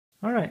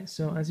All right,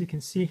 so as you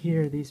can see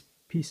here, these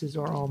pieces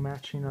are all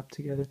matching up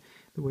together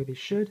the way they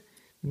should.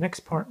 The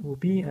next part will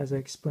be, as I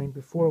explained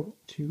before,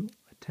 to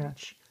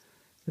attach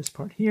this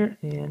part here,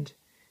 and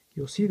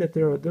you'll see that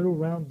there are little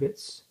round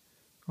bits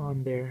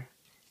on there,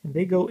 and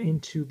they go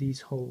into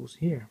these holes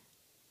here.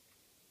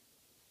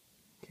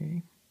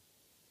 Okay,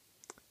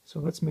 so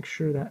let's make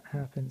sure that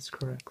happens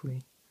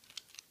correctly.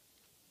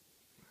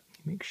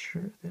 Let me make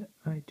sure that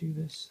I do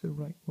this the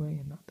right way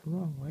and not the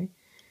wrong way,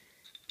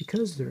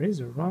 because there is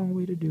a wrong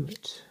way to do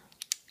it.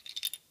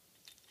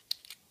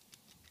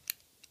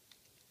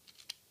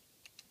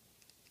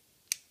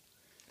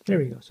 There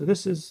we go. So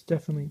this is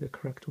definitely the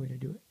correct way to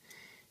do it.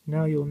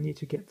 Now you'll need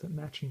to get the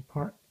matching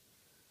part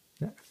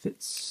that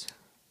fits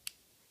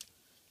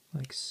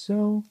like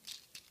so.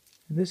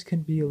 And this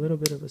can be a little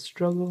bit of a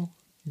struggle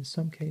in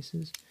some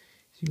cases.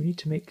 So you need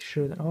to make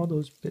sure that all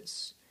those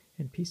bits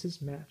and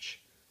pieces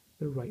match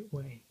the right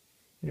way.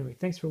 Anyway,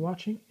 thanks for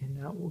watching, and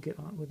now we'll get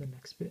on with the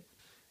next bit.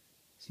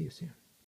 See you soon.